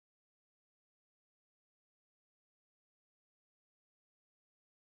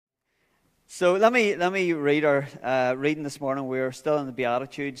So let me read our reading this morning. We're still in the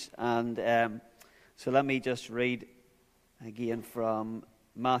Beatitudes, and so let me just read again from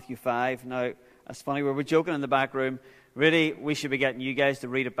Matthew 5. Now, it's funny, we were joking in the back room. Really, we should be getting you guys to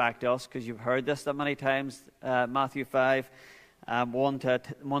read it back to us because you've heard this that many times, Matthew 5, 1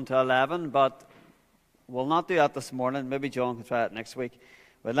 to 11, but we'll not do that this morning. Maybe John can try it next week.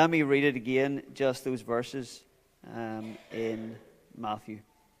 But let me read it again, just those verses in Matthew.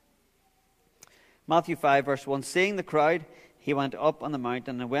 Matthew 5, verse 1, seeing the crowd, he went up on the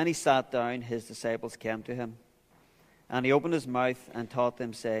mountain, and when he sat down, his disciples came to him. And he opened his mouth and taught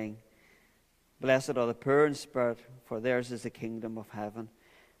them, saying, Blessed are the poor in spirit, for theirs is the kingdom of heaven.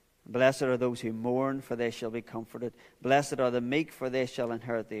 Blessed are those who mourn, for they shall be comforted. Blessed are the meek, for they shall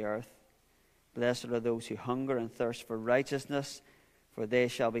inherit the earth. Blessed are those who hunger and thirst for righteousness, for they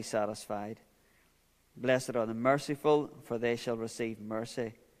shall be satisfied. Blessed are the merciful, for they shall receive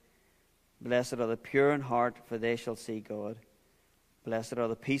mercy. Blessed are the pure in heart, for they shall see God. Blessed are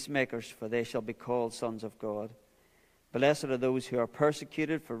the peacemakers, for they shall be called sons of God. Blessed are those who are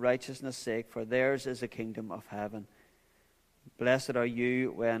persecuted for righteousness' sake, for theirs is the kingdom of heaven. Blessed are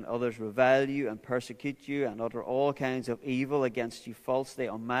you when others revile you and persecute you and utter all kinds of evil against you falsely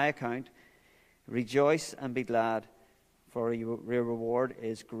on my account. Rejoice and be glad, for your reward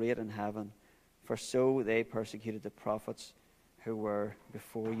is great in heaven. For so they persecuted the prophets who were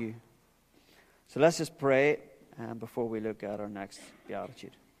before you. So let's just pray before we look at our next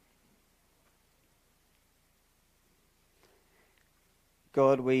beatitude.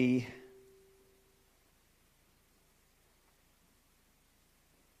 God, we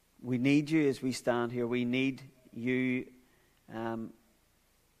need you as we stand here. We need you.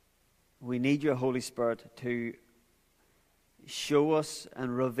 We need your Holy Spirit to show us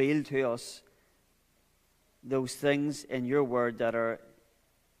and reveal to us those things in your word that are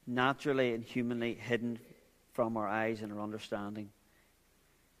naturally and humanly hidden from our eyes and our understanding.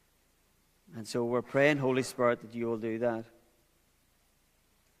 And so we're praying, Holy Spirit, that you will do that.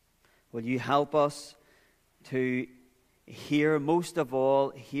 Will you help us to hear, most of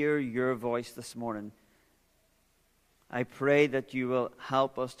all, hear your voice this morning? I pray that you will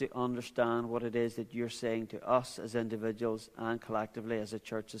help us to understand what it is that you're saying to us as individuals and collectively as a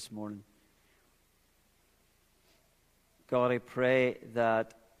church this morning. God, I pray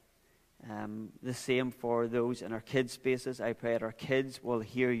that the same for those in our kids' spaces. I pray that our kids will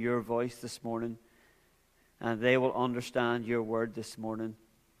hear your voice this morning and they will understand your word this morning.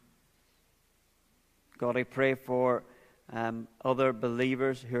 God, I pray for other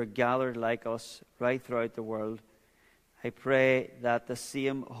believers who are gathered like us right throughout the world. I pray that the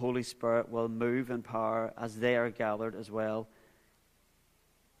same Holy Spirit will move in power as they are gathered as well.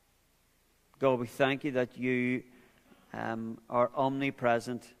 God, we thank you that you are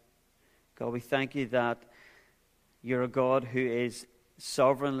omnipresent. God, we thank you that you're a God who is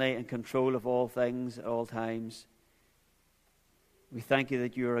sovereignly in control of all things at all times. We thank you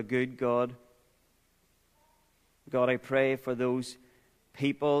that you are a good God. God, I pray for those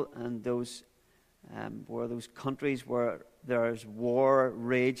people and those countries where there's war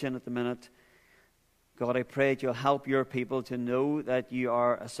raging at the minute. God, I pray that you'll help your people to know that you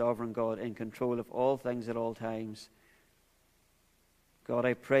are a sovereign God in control of all things at all times. God,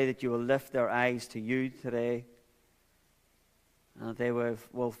 I pray that you will lift their eyes to you today and that they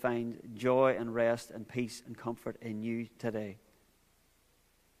will find joy and rest and peace and comfort in you today.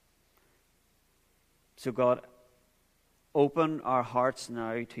 So God, open our hearts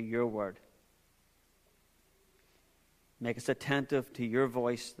now to your word. Make us attentive to your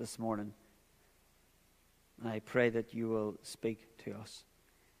voice this morning. And I pray that you will speak to us.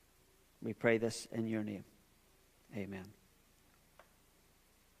 We pray this in your name. Amen.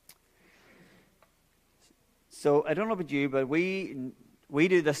 So I don't know about you, but we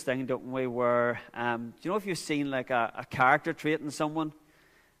do this thing, don't we, where, do you know if you've seen like a character trait in someone?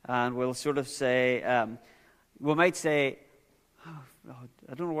 And we'll sort of say, we might say, oh,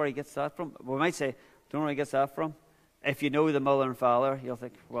 I don't know where he gets that from. We might say, don't know where he gets that from. If you know the mother and father, you'll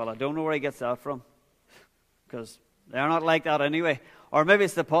think, well, I don't know where he gets that from. Because they're not like that anyway. Or maybe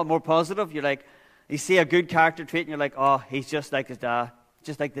it's the more positive. You're like, you see a good character trait and you're like, oh, he's just like his dad.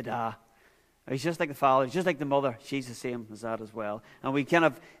 Just like the dad. He's just like the father. He's just like the mother. She's the same as that as well. And we kind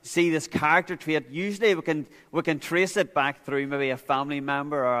of see this character trait. Usually we can trace it back through maybe a family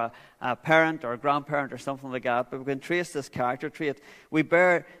member or a parent or a grandparent or something like that. But we can trace this character trait. We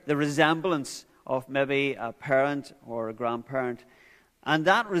bear the resemblance of maybe a parent or a grandparent. And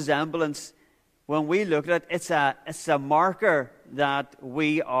that resemblance, when we look at it, it's a marker that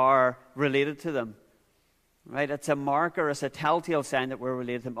we are related to them. Right? It's a marker, it's a telltale sign that we're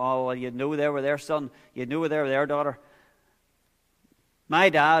related to them. Oh, well, you know they were their son. You know they were their daughter. My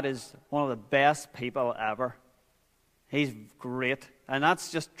dad is one of the best people ever. He's great. And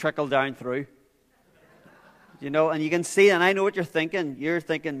that's just trickled down through. And you can see, and I know what you're thinking. You're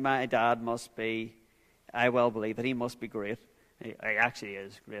thinking, my dad must be, I well believe that he must be great. He actually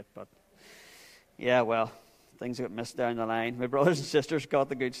is great, but yeah, well, things got missed down the line. My brothers and sisters got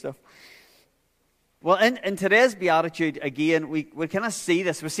the good stuff. Well, in today's Beatitude, again, we kind of see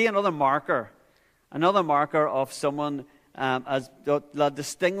this. We see another marker of someone that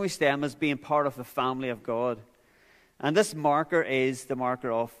distinguished them as being part of the family of God. And this marker is the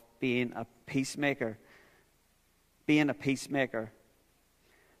marker of being a peacemaker. Being a peacemaker.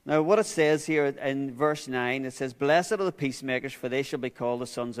 Now, what it says here in verse 9, it says, "Blessed are the peacemakers, for they shall be called the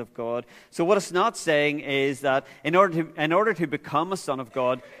sons of God." So what it's not saying is that in order to become a son of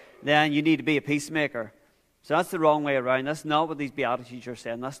God, then you need to be a peacemaker. So that's the wrong way around. That's not what these Beatitudes are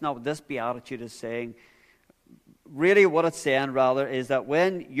saying. That's not what this Beatitude is saying. Really what it's saying, rather, is that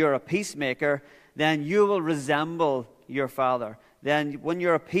when you're a peacemaker, then you will resemble your Father. Then when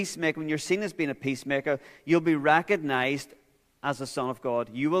you're a peacemaker, when you're seen as being a peacemaker, you'll be recognized as a son of God.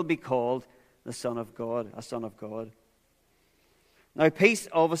 You will be called the Son of God, a son of God. Now, peace,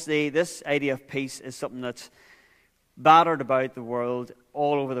 obviously, this idea of peace is something that's battered about the world,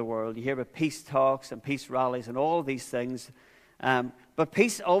 all over the world. You hear about peace talks and peace rallies and all of these things. But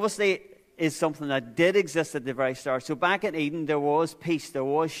peace, obviously, is something that did exist at the very start. So back in Eden, there was peace, there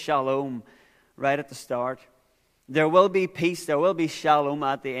was shalom right at the start. There will be peace, there will be shalom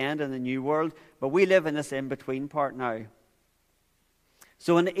at the end in the new world, but we live in this in-between part now.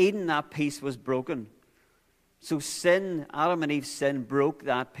 So in Eden, that peace was broken. So sin, Adam and Eve's sin, broke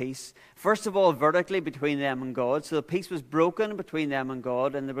that peace. First of all, vertically between them and God. So the peace was broken between them and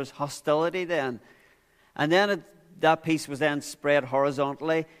God, and there was hostility then. And then that peace was then spread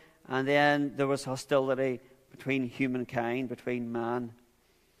horizontally, and then there was hostility between humankind, between man.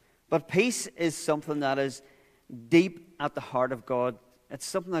 But peace is something that is deep at the heart of God. It's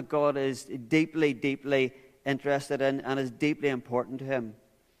something that God is deeply, deeply interested in and is deeply important to him.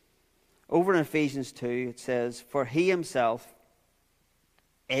 Over in Ephesians 2, it says, "For he himself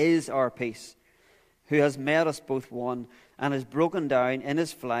is our peace, who has made us both one, and has broken down in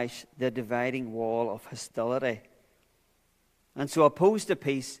his flesh the dividing wall of hostility." And so opposed to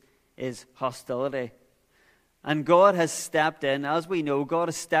peace is hostility. And God has stepped in, as we know, God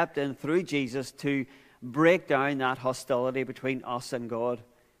has stepped in through Jesus to break down that hostility between us and God.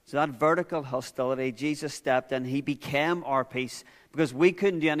 So that vertical hostility, Jesus stepped in. He became our peace because we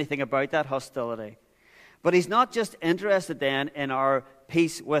couldn't do anything about that hostility. But he's not just interested then in our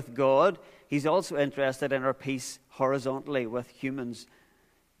peace with God. He's also interested in our peace horizontally with humans.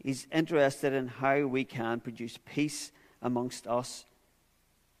 He's interested in how we can produce peace amongst us.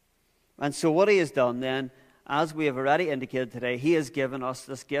 And so what he has done then, as we have already indicated today, he has given us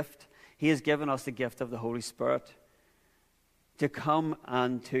this gift. He has given us the gift of the Holy Spirit to come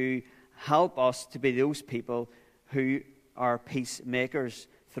and to help us to be those people who are peacemakers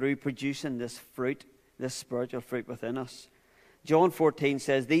through producing this fruit, this spiritual fruit within us. John 14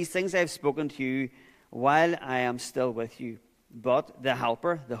 says, "These things I have spoken to you while I am still with you. But the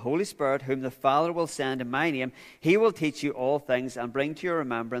Helper, the Holy Spirit, whom the Father will send in my name, he will teach you all things and bring to your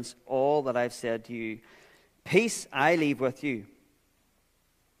remembrance all that I've said to you. Peace I leave with you.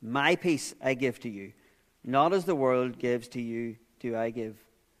 My peace I give to you. Not as the world gives to you, do I give."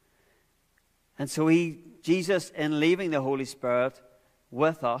 And so Jesus, in leaving the Holy Spirit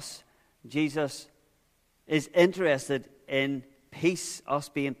with us, Jesus is interested in peace, us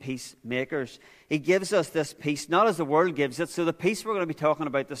being peacemakers. He gives us this peace, not as the world gives it. So the peace we're going to be talking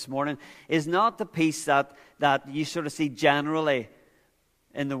about this morning is not the peace that you sort of see generally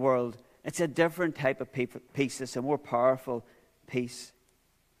in the world. It's a different type of peace. It's a more powerful peace.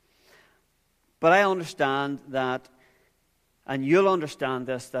 But I understand that, and you'll understand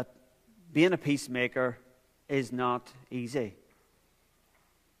this, that being a peacemaker is not easy.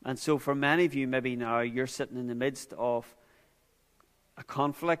 And so for many of you, maybe now, you're sitting in the midst of a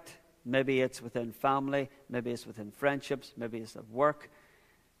conflict. Maybe it's within family, maybe it's within friendships, maybe it's at work.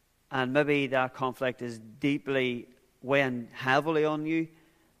 And maybe that conflict is deeply weighing heavily on you.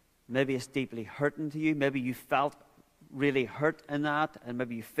 Maybe it's deeply hurting to you. Maybe you felt really hurt in that, and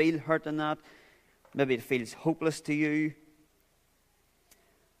maybe you feel hurt in that. Maybe it feels hopeless to you.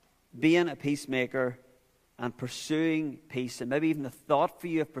 Being a peacemaker and pursuing peace, and maybe even the thought for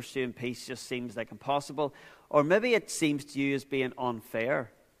you of pursuing peace just seems like impossible, or maybe it seems to you as being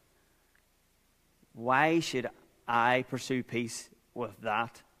unfair. Why should I pursue peace with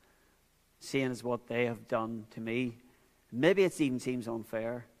that? same as what they have done to me. Maybe it even seems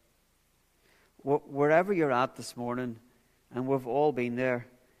unfair. Wherever you're at this morning, and we've all been there,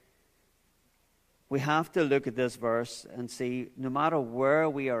 we have to look at this verse and see, no matter where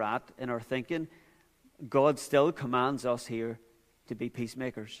we are at in our thinking, God still commands us here to be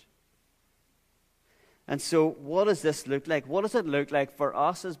peacemakers. And so what does this look like? What does it look like for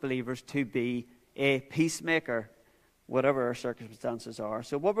us as believers to be a peacemaker, whatever our circumstances are?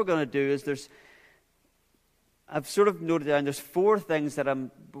 So what we're going to do is I've sort of noted down, there's 4 things that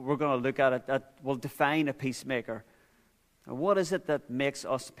we're going to look at that will define a peacemaker. And what is it that makes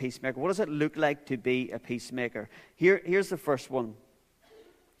us a peacemaker? What does it look like to be a peacemaker? Here's the first one.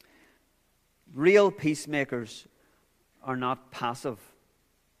 Real peacemakers are not passive.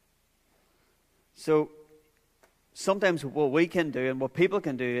 So sometimes what we can do and what people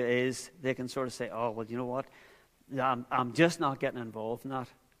can do is they can sort of say, oh, well, you know what? I'm just not getting involved in that.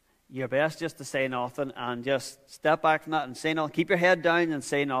 You're best just to say nothing and just step back from that and say nothing. Keep your head down and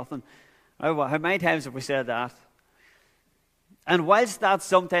say nothing. How many times have we said that? And whilst that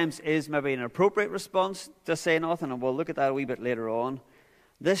sometimes is maybe an appropriate response to say nothing, and we'll look at that a wee bit later on,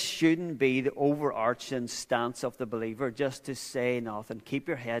 this shouldn't be the overarching stance of the believer, just to say nothing. Keep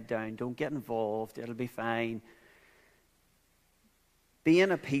your head down. Don't get involved. It'll be fine.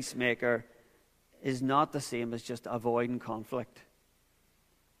 Being a peacemaker is not the same as just avoiding conflict.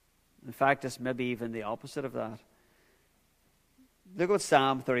 In fact, it's maybe even the opposite of that. Look what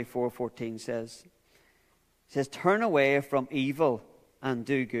Psalm 34:14 says. It says, turn away from evil and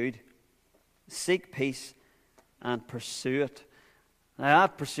do good. Seek peace and pursue it. Now,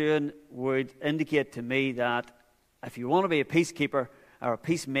 that pursuing would indicate to me that if you want to be a peacekeeper or a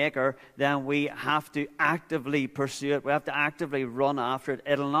peacemaker, then we have to actively pursue it. We have to actively run after it.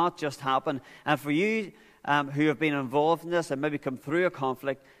 It'll not just happen. And for you who have been involved in this and maybe come through a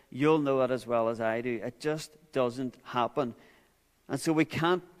conflict, you'll know it as well as I do. It just doesn't happen. And so we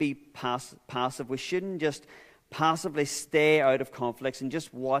can't be passive. We shouldn't just passively stay out of conflicts and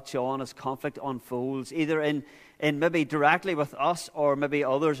just watch on as conflict unfolds, either in maybe directly with us or maybe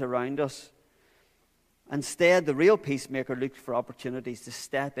others around us. Instead, the real peacemaker looks for opportunities to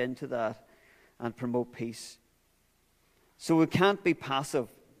step into that and promote peace. So we can't be passive,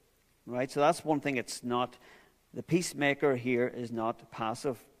 right? So that's one thing it's not. The peacemaker here is not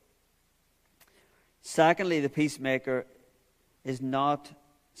passive. Secondly, the peacemaker is not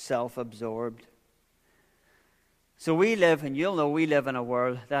self-absorbed. So we live, and you'll know we live in a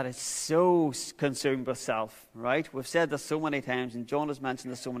world that is so consumed with self, right? We've said this so many times, and John has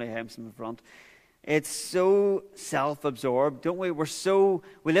mentioned this so many times in the front. It's so self-absorbed, don't we? We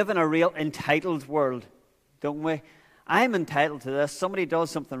live in a real entitled world, don't we? I'm entitled to this. Somebody does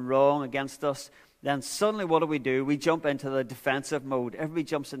something wrong against us, then suddenly what do? We jump into the defensive mode. Everybody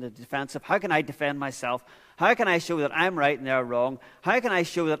jumps into defensive. How can I defend myself? How can I show that I'm right and they're wrong? How can I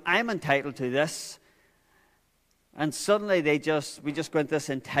show that I'm entitled to this? And suddenly we just go into this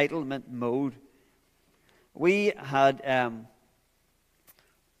entitlement mode. We had,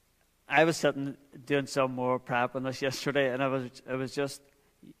 I was sitting doing some more prep on this yesterday, and it was just,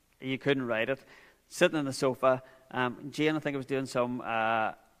 you couldn't write it. Sitting on the sofa, Jane, I think, was doing some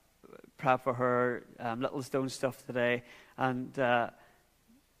prep for her Little Stone stuff today, and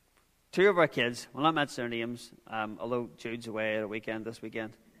 2 of our kids, well, not mention their names, although Jude's away at a weekend this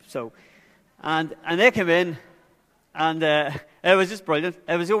weekend. So, and they came in, and it was just brilliant.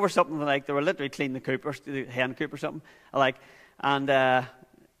 It was over something like they were literally cleaning the coop, or the hen coop or something, and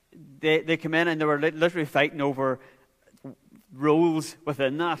they came in and they were literally fighting over roles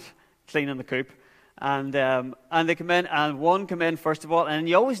within that, cleaning the coop. And they come in, and one come in first of all, and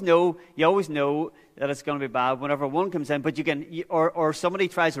you always know that it's going to be bad whenever one comes in. But or somebody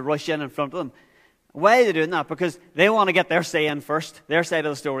tries to rush in front of them. Why are they doing that? Because they want to get their say in first, their side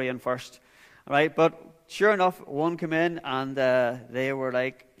of the story in first, right? But sure enough, one come in, and they were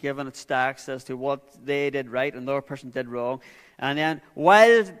like giving it stacks as to what they did right and the other person did wrong. And then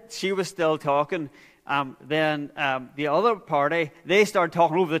while she was still talking, then the other party, they started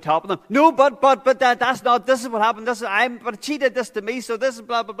talking over the top of them. No, but that's not. This is what happened. But she did this to me, so this is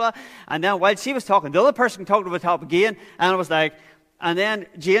blah blah blah. And then while she was talking, the other person talked over the top again, and it was like, and then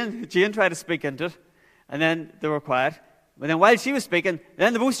Jane tried to speak into it, and then they were quiet. But then while she was speaking,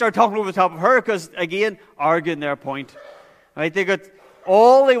 then they both started talking over the top of her, because again, arguing their point. Right?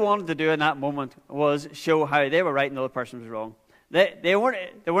 All they wanted to do in that moment was show how they were right and the other person was wrong. They weren't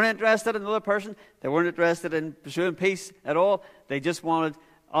interested in the other person. They weren't interested in pursuing peace at all. They just wanted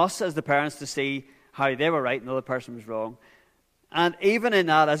us as the parents to see how they were right and the other person was wrong. And even in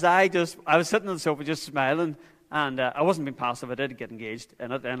that, I was sitting on the sofa just smiling, And I wasn't being passive. I did get engaged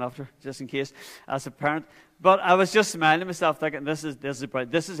in it then after, just in case, as a parent. But I was just smiling to myself, thinking, this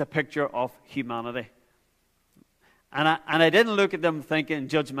is a picture of humanity. And I didn't look at them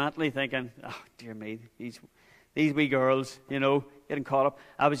judgmentally, thinking, oh, dear me, these wee girls, getting caught up.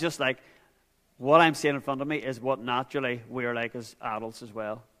 I was just like, what I'm seeing in front of me is what naturally we're like as adults as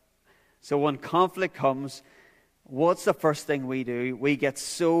well. So when conflict comes, what's the first thing we do? We get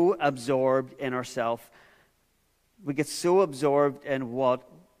so absorbed in ourselves. We get so absorbed in what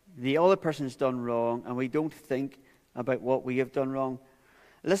the other person's done wrong, and we don't think about what we have done wrong.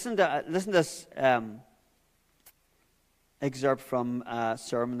 Listen to this excerpt from a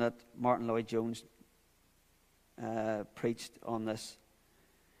sermon that Martin Lloyd-Jones preached on this.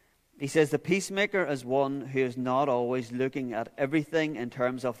 He says, the peacemaker is one who is not always looking at everything in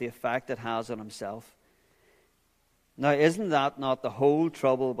terms of the effect it has on himself. Now, isn't that not the whole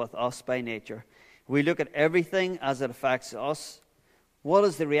trouble with us by nature? We look at everything as it affects us. What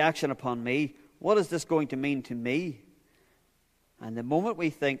is the reaction upon me? What is this going to mean to me? And the moment we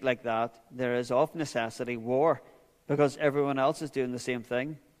think like that, there is of necessity war, because everyone else is doing the same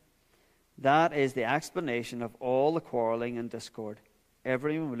thing. That is the explanation of all the quarreling and discord.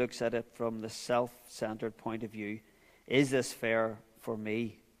 Everyone looks at it from the self-centered point of view. Is this fair for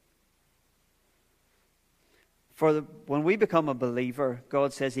me? When we become a believer,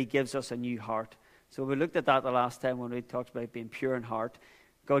 God says He gives us a new heart. So we looked at that the last time when we talked about being pure in heart.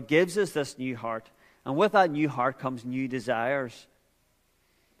 God gives us this new heart. And with that new heart comes new desires.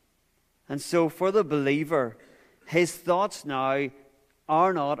 And so for the believer, his thoughts now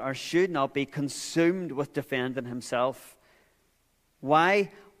are not or should not be consumed with defending himself.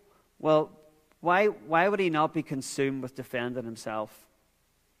 Why? Well, why would he not be consumed with defending himself?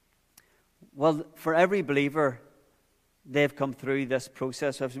 Well, for every believer, they've come through this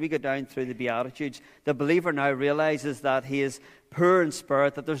process. So as we go down through the Beatitudes, the believer now realizes that he is poor in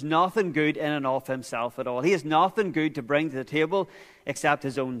spirit, that there's nothing good in and of himself at all. He has nothing good to bring to the table except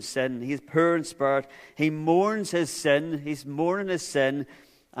his own sin. He is poor in spirit. He mourns his sin. He's mourning his sin,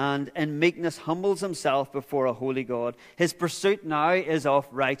 and in meekness humbles himself before a holy God. His pursuit now is of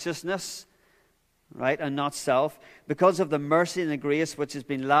righteousness, right, and not self. Because of the mercy and the grace which has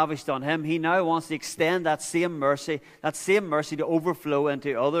been lavished on him, he now wants to extend that same mercy to overflow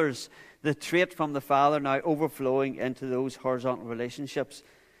into others. The trait from the Father now overflowing into those horizontal relationships.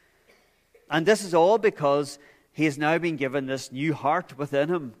 And this is all because he has now been given this new heart within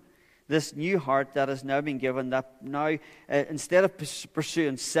him. This new heart that has now been given, that now, instead of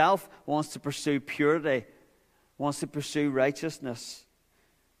pursuing self, wants to pursue purity, wants to pursue righteousness.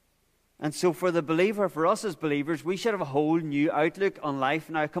 And so for the believer, for us as believers, we should have a whole new outlook on life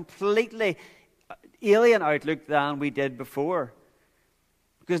now, a completely alien outlook than we did before.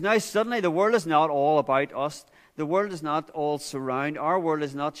 Because now suddenly the world is not all about us. The world is not all our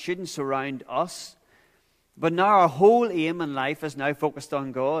world shouldn't surround us. But now our whole aim in life is now focused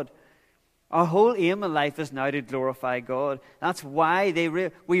on God. Our whole aim in life is now to glorify God. That's why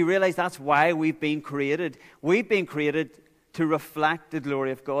we realize that's why we've been created. We've been created to reflect the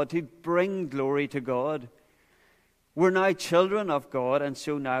glory of God, to bring glory to God. We're now children of God, and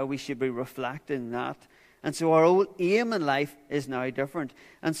so now we should be reflecting that. And so our whole aim in life is now different.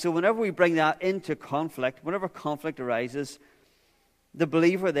 And so whenever we bring that into conflict, whenever conflict arises, the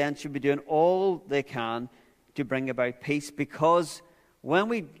believer then should be doing all they can to bring about peace, because when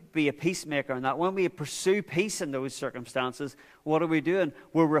we be a peacemaker in that, when we pursue peace in those circumstances, what are we doing?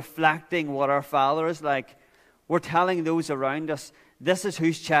 We're reflecting what our Father is like. We're telling those around us, this is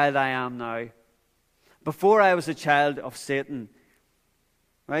whose child I am now. Before I was a child of Satan,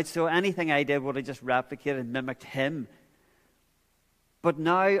 right? So anything I did would have just replicated and mimicked him. But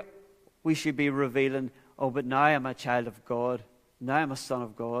now we should be revealing, but now I'm a child of God. Now I'm a son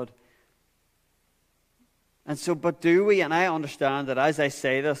of God. And so, but do we, and I understand that as I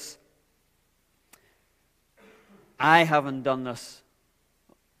say this, I haven't done this,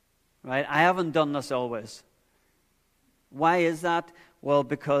 right? I haven't done this always. Why is that? Well,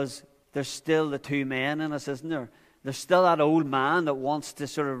 because there's still the two men in us, isn't there? There's still that old man that wants to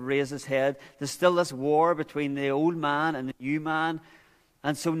sort of raise his head. There's still this war between the old man and the new man.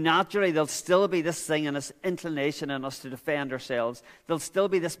 And so naturally, there'll still be this thing and this inclination in us to defend ourselves. There'll still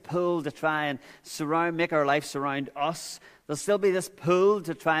be this pull to try and make our life surround us. There'll still be this pull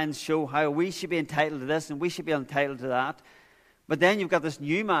to try and show how we should be entitled to this and we should be entitled to that. But then you've got this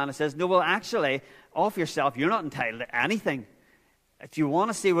new man that says, no, well, actually, of yourself, you're not entitled to anything. If you want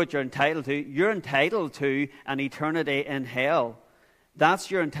to see what you're entitled to an eternity in hell.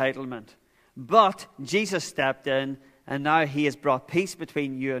 That's your entitlement. But Jesus stepped in And now he has brought peace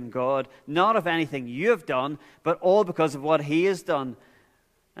between you and God, not of anything you have done, but all because of what he has done.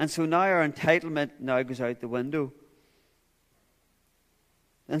 And so now our entitlement now goes out the window.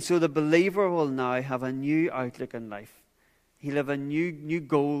 And so the believer will now have a new outlook in life. He'll have a new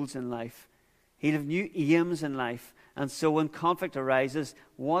goals in life. He'll have new aims in life. And so when conflict arises,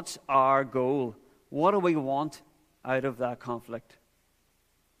 what's our goal? What do we want out of that conflict?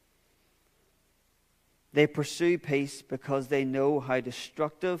 They pursue peace because they know how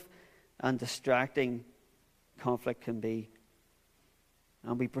destructive and distracting conflict can be.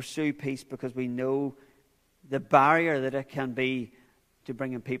 And we pursue peace because we know the barrier that it can be to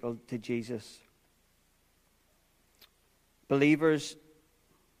bringing people to Jesus. Believers,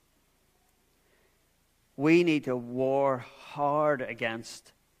 we need to war hard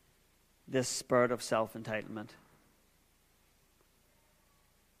against this spirit of self-entitlement.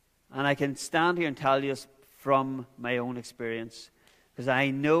 And I can stand here and tell you from my own experience, because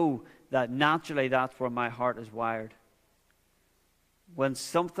I know that naturally that's where my heart is wired. When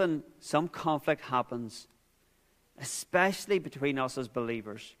some conflict happens, especially between us as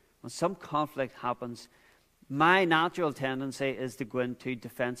believers, when some conflict happens, my natural tendency is to go into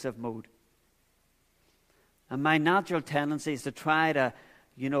defensive mode. And my natural tendency is to try to,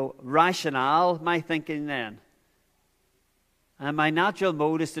 rationale my thinking then. And my natural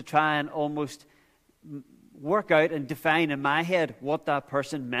mode is to try and almost work out and define in my head what that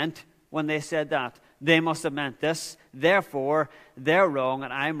person meant when they said that. They must have meant this. Therefore, they're wrong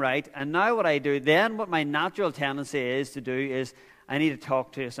and I'm right. And now what I do, then what my natural tendency is to do is I need to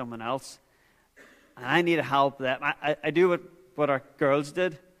talk to someone else. And I need to help them. I do what our girls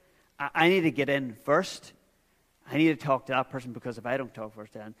did. I need to get in first. I need to talk to that person, because if I don't talk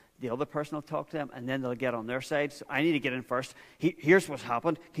first, then the other person will talk to them, and then they'll get on their side. So I need to get in first. Here's what's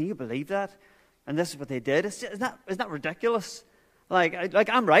happened. Can you believe that? And this is what they did. Isn't that ridiculous? Like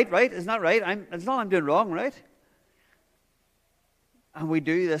I'm right? Isn't that right? It's not I'm doing wrong, right? And we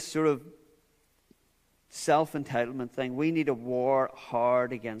do this sort of self-entitlement thing. We need to war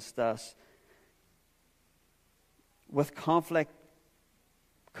hard against us. With conflict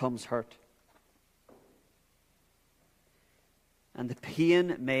comes hurt. And the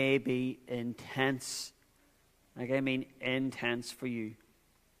pain may be intense. Intense for you.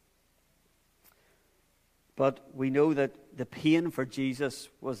 But we know that the pain for Jesus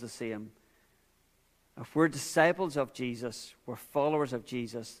was the same. If we're disciples of Jesus, we're followers of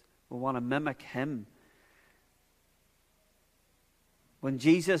Jesus, we want to mimic him. When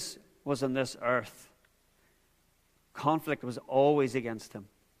Jesus was on this earth, conflict was always against him,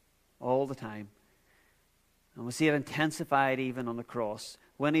 all the time. And we see it intensified even on the cross.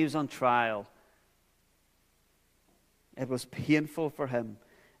 When he was on trial, it was painful for him.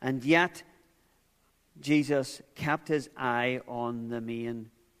 And yet, Jesus kept his eye on the main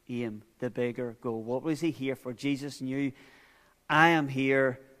aim, the bigger goal. What was he here for? Jesus knew, I am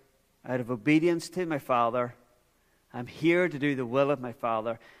here out of obedience to my Father. I'm here to do the will of my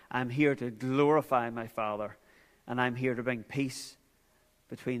Father. I'm here to glorify my Father. And I'm here to bring peace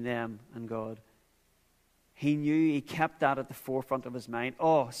between them and God. He knew, he kept that at the forefront of his mind.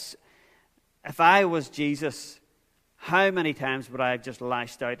 If I was Jesus, how many times would I have just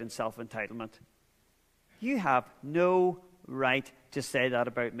lashed out in self-entitlement? You have no right to say that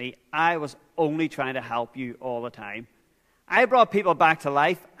about me. I was only trying to help you all the time. I brought people back to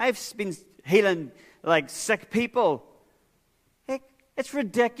life. I've been healing sick people. It's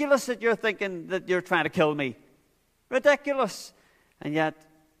ridiculous that you're thinking that you're trying to kill me. Ridiculous. And yet,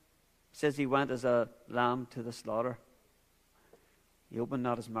 it says he went as a lamb to the slaughter. He opened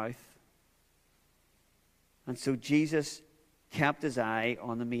not his mouth. And so Jesus kept his eye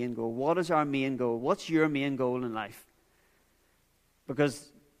on the main goal. What is our main goal? What's your main goal in life?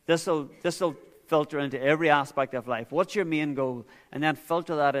 Because this will filter into every aspect of life. What's your main goal? And then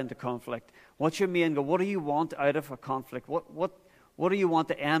filter that into conflict. What's your main goal? What do you want out of a conflict? What do you want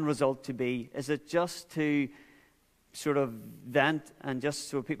the end result to be? Is it just to sort of vent and just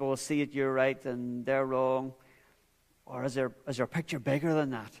so people will see it, you're right and they're wrong? Or is there a picture bigger than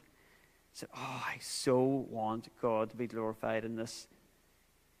that? So, I so want God to be glorified in this.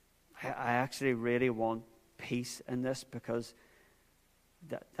 I actually really want peace in this, because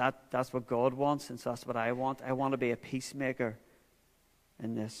that's what God wants, and so that's what I want. I want to be a peacemaker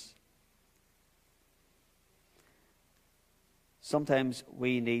in this. Sometimes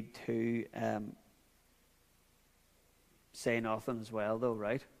we need to say nothing as well, though,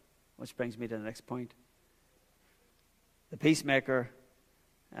 right? Which brings me to the next point. The peacemaker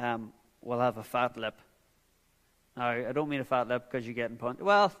will have a fat lip. Now, I don't mean a fat lip because you're getting punched.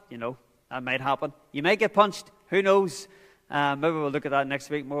 Well, that might happen. You might get punched. Who knows? Maybe we'll look at that next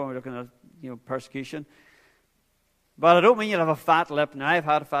week more when we're looking at persecution. But I don't mean you'll have a fat lip. Now, I've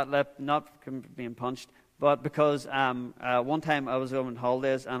had a fat lip, not from being punched, but because one time I was on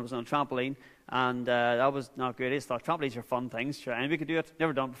holidays and I was on a trampoline, and that was not good. I just thought trampolines are fun things. Sure, anybody could do it.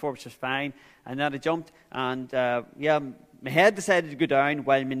 Never done it before, which was fine. And then I jumped, and my head decided to go down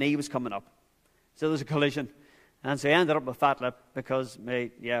while my knee was coming up. So there was a collision. And so I ended up with a fat lip because my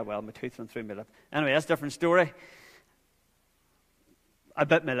tooth went through my lip. Anyway, that's a different story. I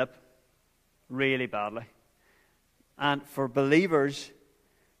bit my lip really badly. And for believers,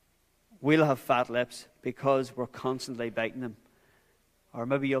 we'll have fat lips because we're constantly biting them. Or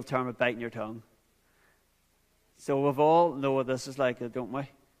maybe you'll term it biting your tongue. So we've all know what this is like, don't we?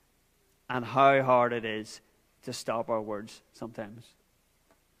 And how hard it is to stop our words sometimes.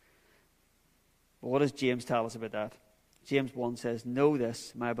 But what does James tell us about that? James 1 says, "Know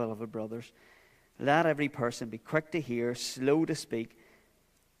this, my beloved brothers. Let every person be quick to hear, slow to speak,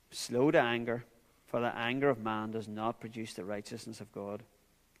 slow to anger, for the anger of man does not produce the righteousness of God."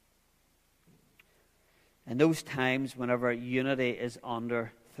 In those times whenever unity is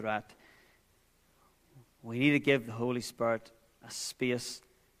under threat, we need to give the Holy Spirit a space.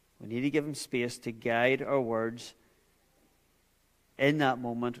 We need to give him space to guide our words in that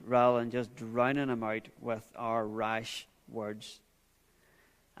moment rather than just drowning them out with our rash words.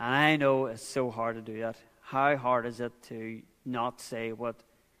 And I know it's so hard to do that. How hard is it to not say what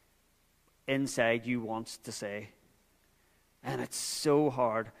inside you wants to say? And it's so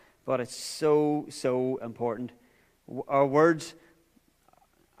hard, but it's so, so important. Our words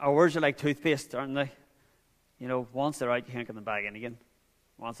are like toothpaste, aren't they? Once they're out, you can't get them back in again.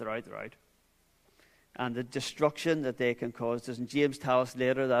 Once they're out, they're out. And the destruction that they can cause. Doesn't James tell us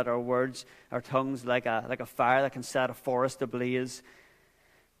later that our words, our tongues, like a fire that can set a forest ablaze?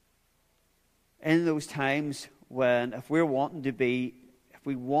 In those times when, if we want to be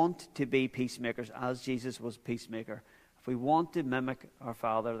peacemakers, as Jesus was a peacemaker, if we want to mimic our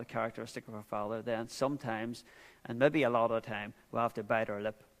Father, the characteristic of our Father, then sometimes, and maybe a lot of the time, we'll have to bite our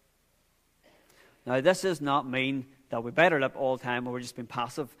lip. Now, this does not mean that we bite our lip all the time or we're just being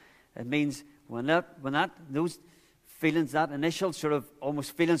passive. It means when those feelings, that initial sort of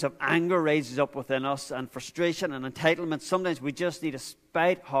almost feelings of anger raises up within us, and frustration and entitlement, sometimes we just need to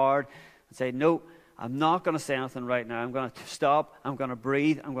spite hard and say, no, I'm not going to say anything right now. I'm going to stop. I'm going to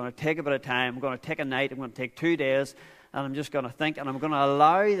breathe. I'm going to take a bit of time. I'm going to take a night. I'm going to take 2 days. And I'm just going to think. And I'm going to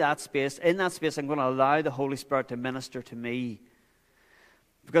allow that space. In that space, I'm going to allow the Holy Spirit to minister to me.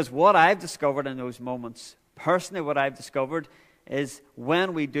 Because what I've discovered in those moments, personally what I've discovered, is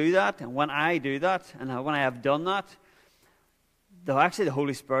when we do that, and when I do that, and when I have done that, the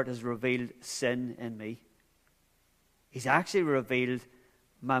Holy Spirit has revealed sin in me. He's actually revealed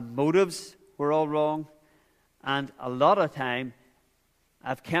my motives were all wrong, and a lot of time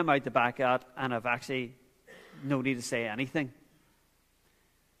I've come out the back out and I've actually no need to say anything.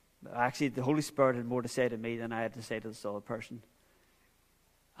 But actually, the Holy Spirit had more to say to me than I had to say to this other person.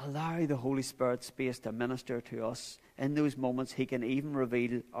 Allow the Holy Spirit space to minister to us. In those moments, he can even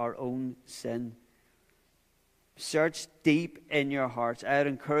reveal our own sin. Search deep in your hearts. I would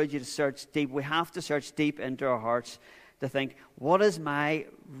encourage you to search deep. We have to search deep into our hearts to think, what is my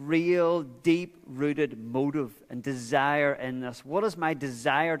real, deep-rooted motive and desire in this? What is my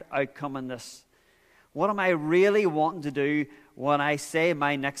desired outcome in this? What am I really wanting to do when I say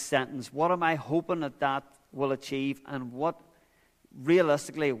my next sentence? What am I hoping that will achieve? And what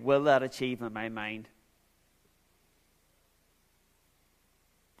realistically will that achieve in my mind?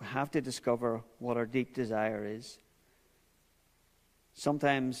 We have to discover what our deep desire is.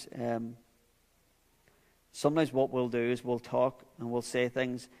 Sometimes what we'll do is we'll talk and we'll say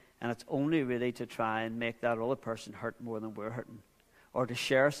things, and it's only really to try and make that other person hurt more than we're hurting, or to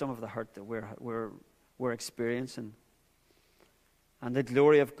share some of the hurt that we're experiencing. And the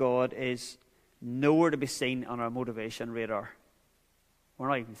glory of God is nowhere to be seen on our motivation radar. We're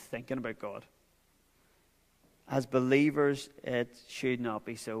not even thinking about God. As believers, it should not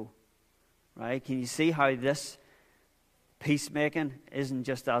be so. Right? Can you see how this peacemaking isn't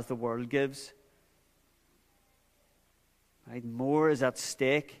just as the world gives? Right? More is at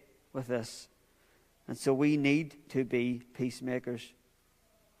stake with this. And so we need to be peacemakers.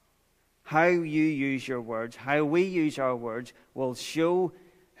 How you use your words, how we use our words, will show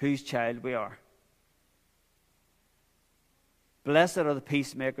whose child we are. Blessed are the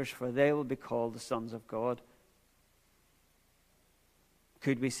peacemakers, for they will be called the sons of God.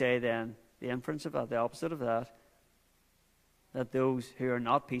 Could we say then, the inference of that, the opposite of that, that those who are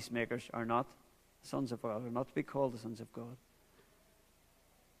not peacemakers are not sons of God, are not to be called the sons of God?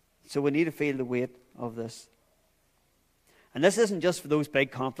 So we need to feel the weight of this. And this isn't just for those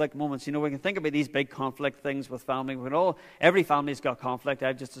big conflict moments. We can think about these big conflict things with family. Every family's got conflict.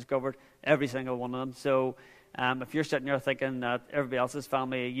 I've just discovered every single one of them. So if you're sitting there thinking that everybody else's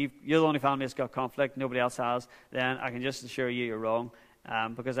family, you're the only family that's got conflict, nobody else has, then I can just assure you you're wrong,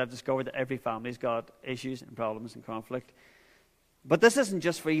 because I've discovered that every family's got issues and problems and conflict. But this isn't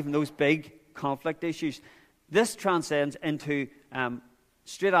just for even those big conflict issues. This transcends into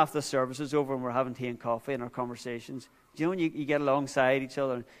straight after the service is over and we're having tea and coffee and our conversations. Do you know when you get alongside each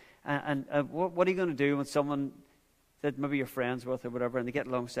other and what are you going to do when someone that maybe you're friends with or whatever, and they get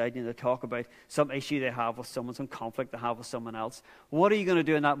alongside you and they talk about some issue they have with someone, some conflict they have with someone else? What are you going to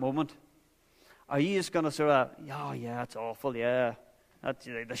do in that moment? Are you just going to sort of, oh yeah, it's awful, yeah,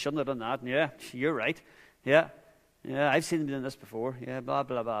 they shouldn't have done that, and yeah, you're right, yeah, I've seen them doing this before, yeah, blah,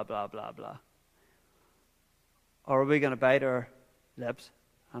 blah, blah, blah, blah, blah. Or are we going to bite our lips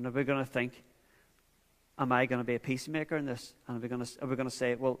and are we going to think, am I going to be a peacemaker in this? And are we going to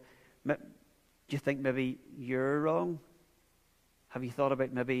say, well, do you think maybe you're wrong? Have you thought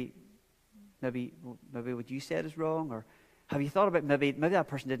about maybe what you said is wrong? Or have you thought about maybe that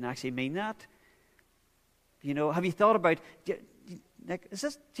person didn't actually mean that? Have you thought about, do you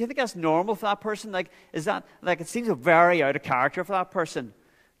think that's normal for that person? Is that, it seems very out of character for that person.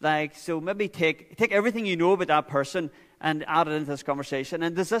 So maybe take everything you know about that person and add it into this conversation.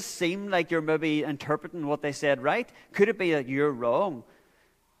 And does this seem like you're maybe interpreting what they said right? Could it be that you're wrong?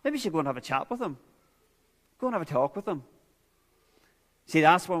 Maybe you should go and have a chat with them. Go and have a talk with them. See,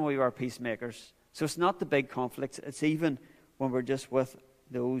 that's when we are peacemakers. So it's not the big conflicts. It's even when we're just with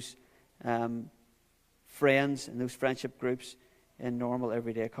those friends and those friendship groups in normal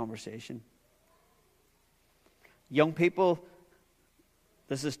everyday conversation. Young people,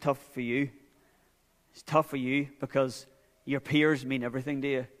 this is tough for you. It's tough for you because your peers mean everything to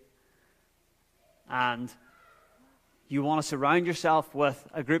you. And you want to surround yourself with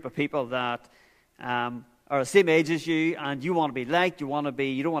a group of people that are the same age as you, and you want to be liked, you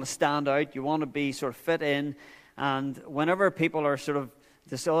don't want to stand out, you want to be sort of fit in. And whenever people are sort of,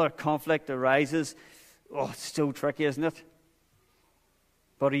 this other conflict arises, it's so tricky, isn't it?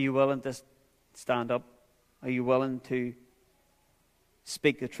 But are you willing to stand up? Are you willing to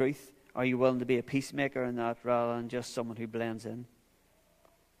speak the truth? Are you willing to be a peacemaker in that rather than just someone who blends in?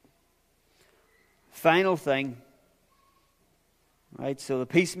 Final thing, right? So the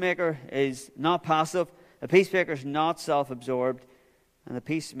peacemaker is not passive. The peacemaker is not self-absorbed. And the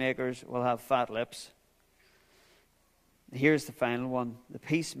peacemakers will have fat lips. Here's the final one. The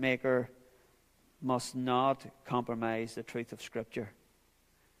peacemaker must not compromise the truth of Scripture.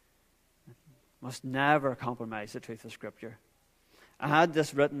 Must never compromise the truth of Scripture. I had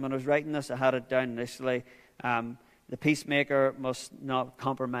this written, when I was writing this, I had it down initially. The peacemaker must not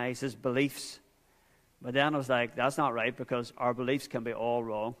compromise his beliefs. But then I was like, that's not right, because our beliefs can be all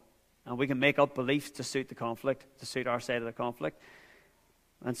wrong. And we can make up beliefs to suit the conflict, to suit our side of the conflict.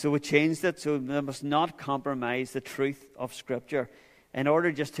 And so we changed it, so they must not compromise the truth of Scripture in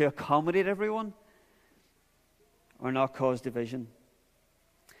order just to accommodate everyone or not cause division.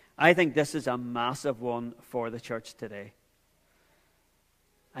 I think this is a massive one for the church today.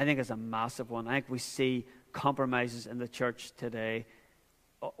 I think it's a massive one. I think we see compromises in the church today,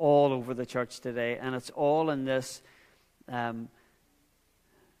 all over the church today, and it's all in this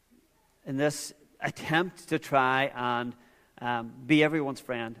attempt to try and be everyone's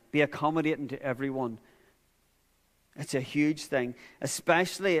friend, be accommodating to everyone. It's a huge thing,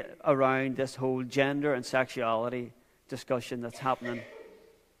 especially around this whole gender and sexuality discussion that's happening.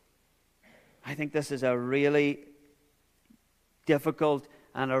 I think this is a really difficult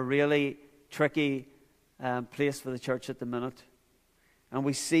and a really tricky place for the church at the minute. And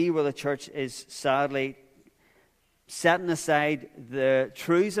we see where the church is sadly setting aside the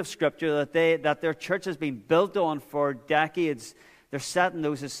truths of Scripture that their church has been built on for decades. They're setting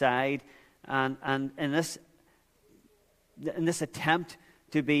those aside, and in this attempt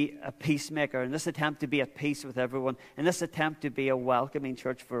to be a peacemaker, in this attempt to be at peace with everyone, in this attempt to be a welcoming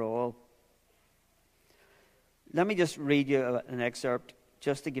church for all. Let me just read you an excerpt,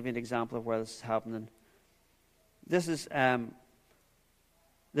 just to give you an example of where this is happening. This is a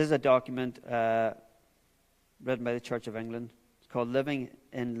document written by the Church of England. It's called Living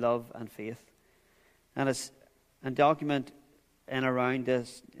in Love and Faith. And it's a document in around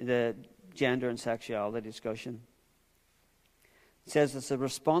the gender and sexuality discussion. It says it's a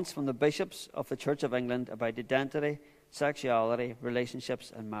response from the bishops of the Church of England about identity, sexuality,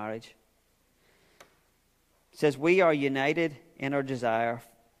 relationships, and marriage. It says, we are united in our desire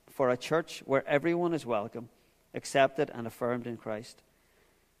for a church where everyone is welcome, accepted, and affirmed in Christ.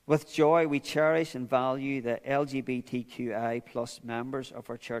 With joy, we cherish and value the LGBTQI plus members of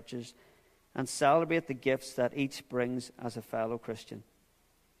our churches and celebrate the gifts that each brings as a fellow Christian.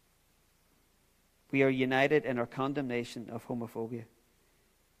 We are united in our condemnation of homophobia.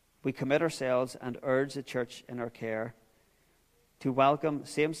 We commit ourselves and urge the church in our care to welcome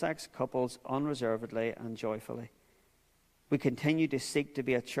same-sex couples unreservedly and joyfully. We continue to seek to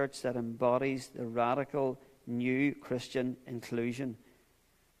be a church that embodies the radical new Christian inclusion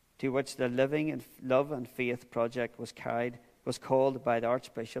to which the Living in Love and Faith project was called by the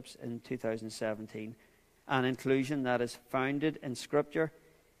archbishops in 2017, an inclusion that is founded in Scripture,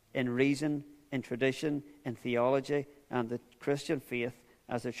 in reason, in tradition, in theology, and the Christian faith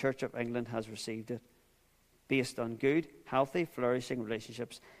as the Church of England has received it, based on good, healthy, flourishing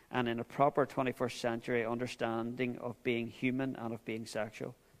relationships, and in a proper 21st century understanding of being human and of being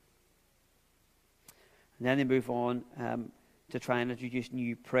sexual. And then they move on to try and introduce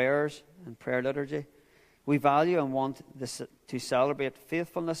new prayers and prayer liturgy. We value and want this to celebrate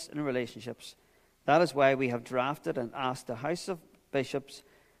faithfulness in relationships. That is why we have drafted and asked the House of Bishops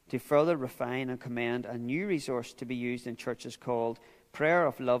to further refine and commend a new resource to be used in churches called Prayer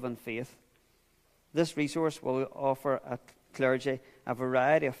of Love and Faith. This resource will offer a clergy a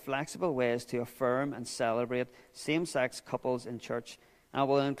variety of flexible ways to affirm and celebrate same-sex couples in church, and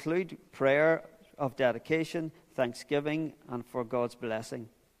will include prayer of dedication, thanksgiving, and for God's blessing.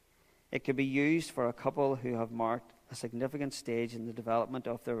 It can be used for a couple who have marked a significant stage in the development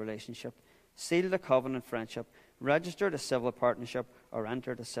of their relationship, sealed a covenant friendship, registered a civil partnership, or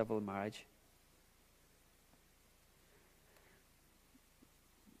entered a civil marriage.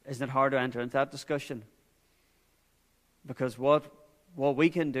 Isn't it hard to enter into that discussion? Because what we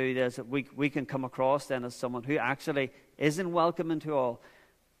can do is that we can come across then as someone who actually isn't welcoming to all.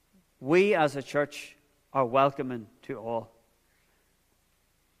 We as a church are welcoming to all.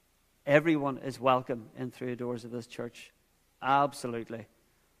 Everyone is welcome in through the doors of this church. Absolutely.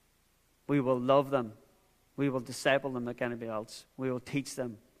 We will love them. We will disciple them like anybody else. We will teach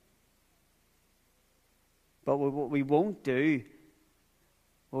them. But what we won't do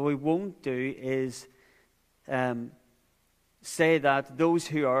is say that those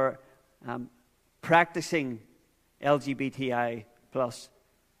who are practicing LGBTI plus,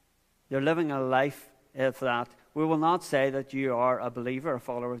 they're living a life of that. We will not say that you are a believer, a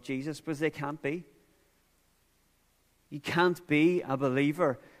follower of Jesus, because they can't be. You can't be a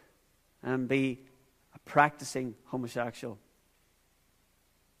believer and be a practicing homosexual.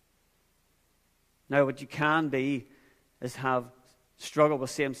 Now, what you can be is have struggle with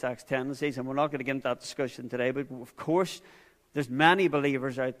same-sex tendencies, and we're not going to get into that discussion today, but of course there's many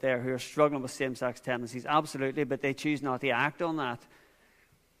believers out there who are struggling with same-sex tendencies, absolutely, but they choose not to act on that.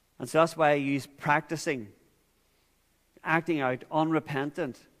 And so that's why I use practicing, acting out,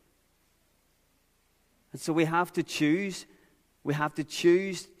 unrepentant. And so we have to choose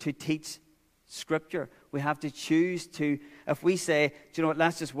to teach Scripture. We have to choose to, if we say, do you know what,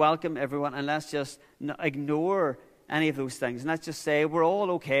 let's just welcome everyone and let's just ignore any of those things. And let's just say, we're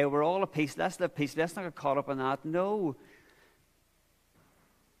all okay, we're all at peace, let's live peace, let's not get caught up in that. No.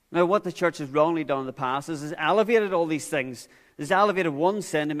 Now, what the church has wrongly done in the past is elevated all these things. It's elevated one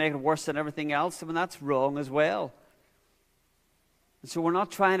sin to make it worse than everything else, and that's wrong as well. And so we're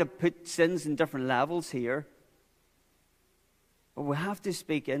not trying to put sins in different levels here. But we have to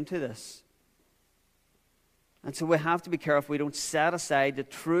speak into this. And so we have to be careful we don't set aside the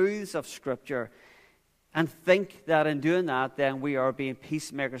truths of Scripture and think that in doing that, then we are being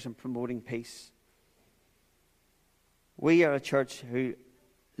peacemakers and promoting peace. We are a church who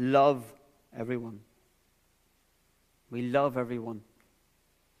love everyone. We love everyone.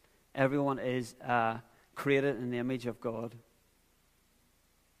 Everyone is created in the image of God.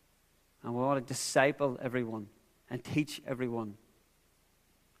 And we want to disciple everyone and teach everyone.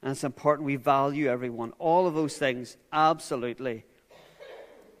 And it's important we value everyone. All of those things, absolutely.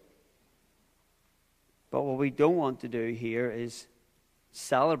 But what we don't want to do here is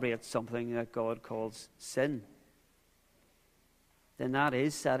celebrate something that God calls sin. Then that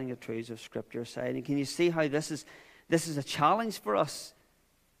is setting the truths of Scripture aside. And can you see how this is a challenge for us?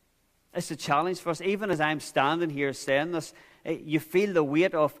 It's a challenge for us. Even as I'm standing here saying this, you feel the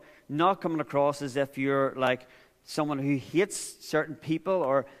weight of not coming across as if you're like someone who hates certain people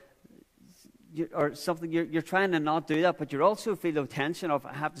or something. You're trying to not do that, but you also feel the tension of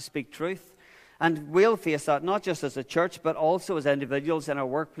I have to speak truth. And we'll face that not just as a church, but also as individuals in our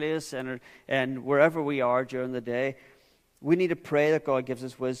workplace and wherever we are during the day. We need to pray that God gives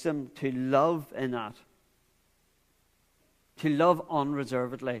us wisdom to love in that. To love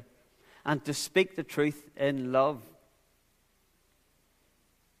unreservedly. And to speak the truth in love.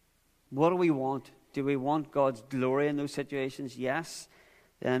 What do we want? Do we want God's glory in those situations? Yes.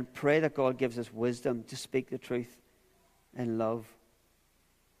 Then pray that God gives us wisdom to speak the truth in love.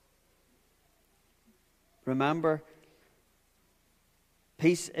 Remember,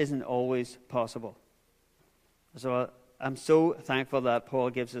 peace isn't always possible. So I'm so thankful that Paul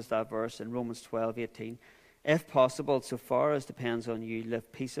gives us that verse in Romans 12:18. If possible, so far as depends on you,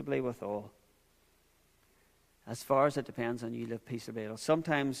 live peaceably with all. As far as it depends on you, live peaceably with all.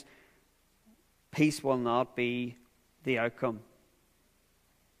 Sometimes peace will not be the outcome.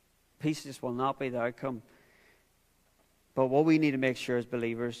 Peace just will not be the outcome. But what we need to make sure as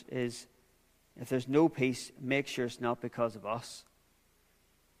believers is, if there's no peace, make sure it's not because of us.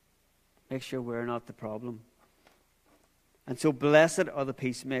 Make sure we're not the problem. And so blessed are the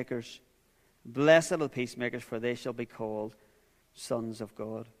peacemakers. Blessed are the peacemakers, for they shall be called sons of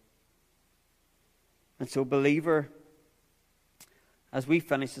God. And so, believer, as we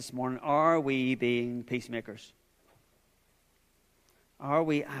finish this morning, are we being peacemakers? Are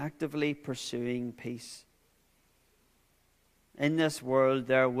we actively pursuing peace? In this world,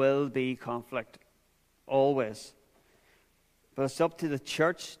 there will be conflict, always. But it's up to the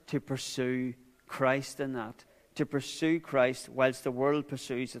church to pursue Christ in that, to pursue Christ whilst the world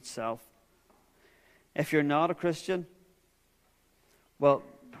pursues itself. If you're not a Christian, well,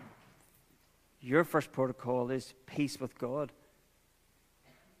 your first protocol is peace with God.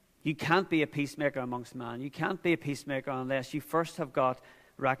 You can't be a peacemaker amongst man. You can't be a peacemaker unless you first have got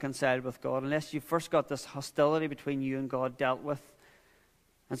reconciled with God, unless you first got this hostility between you and God dealt with.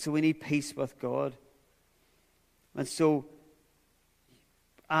 And so we need peace with God. And so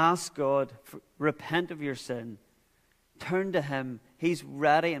ask God, repent of your sin, turn to Him. He's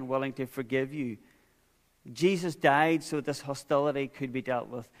ready and willing to forgive you. Jesus died so this hostility could be dealt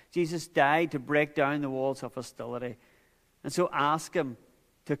with. Jesus died to break down the walls of hostility. And so ask Him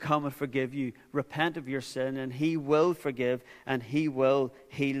to come and forgive you. Repent of your sin, and He will forgive, and He will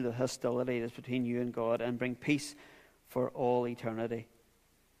heal the hostility that's between you and God and bring peace for all eternity.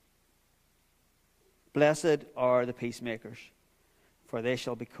 Blessed are the peacemakers, for they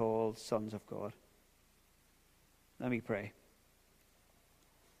shall be called sons of God. Let me pray.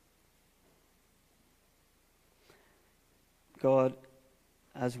 God,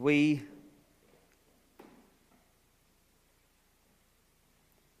 as we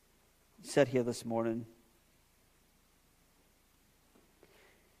sit here this morning,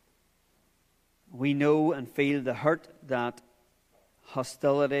 we know and feel the hurt that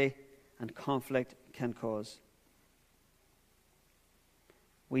hostility and conflict can cause.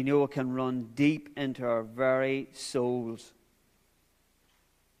 We know it can run deep into our very souls.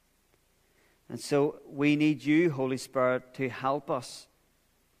 And so we need you, Holy Spirit, to help us.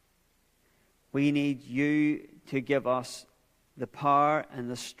 We need you to give us the power and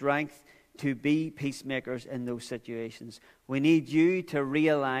the strength to be peacemakers in those situations. We need you to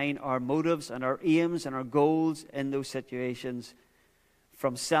realign our motives and our aims and our goals in those situations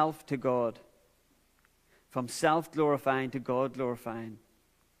from self to God, from self-glorifying to God-glorifying.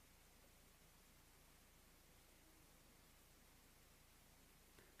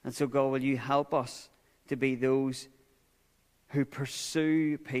 And so, God, will you help us to be those who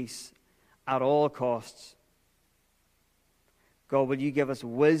pursue peace at all costs? God, will you give us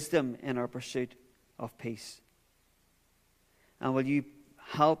wisdom in our pursuit of peace? And will you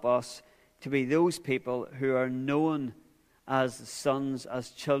help us to be those people who are known as sons, as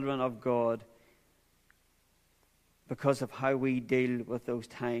children of God, because of how we deal with those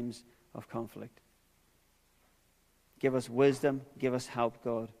times of conflict? Give us wisdom, give us help,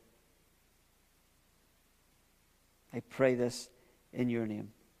 God. I pray this in your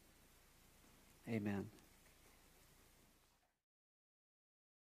name. Amen.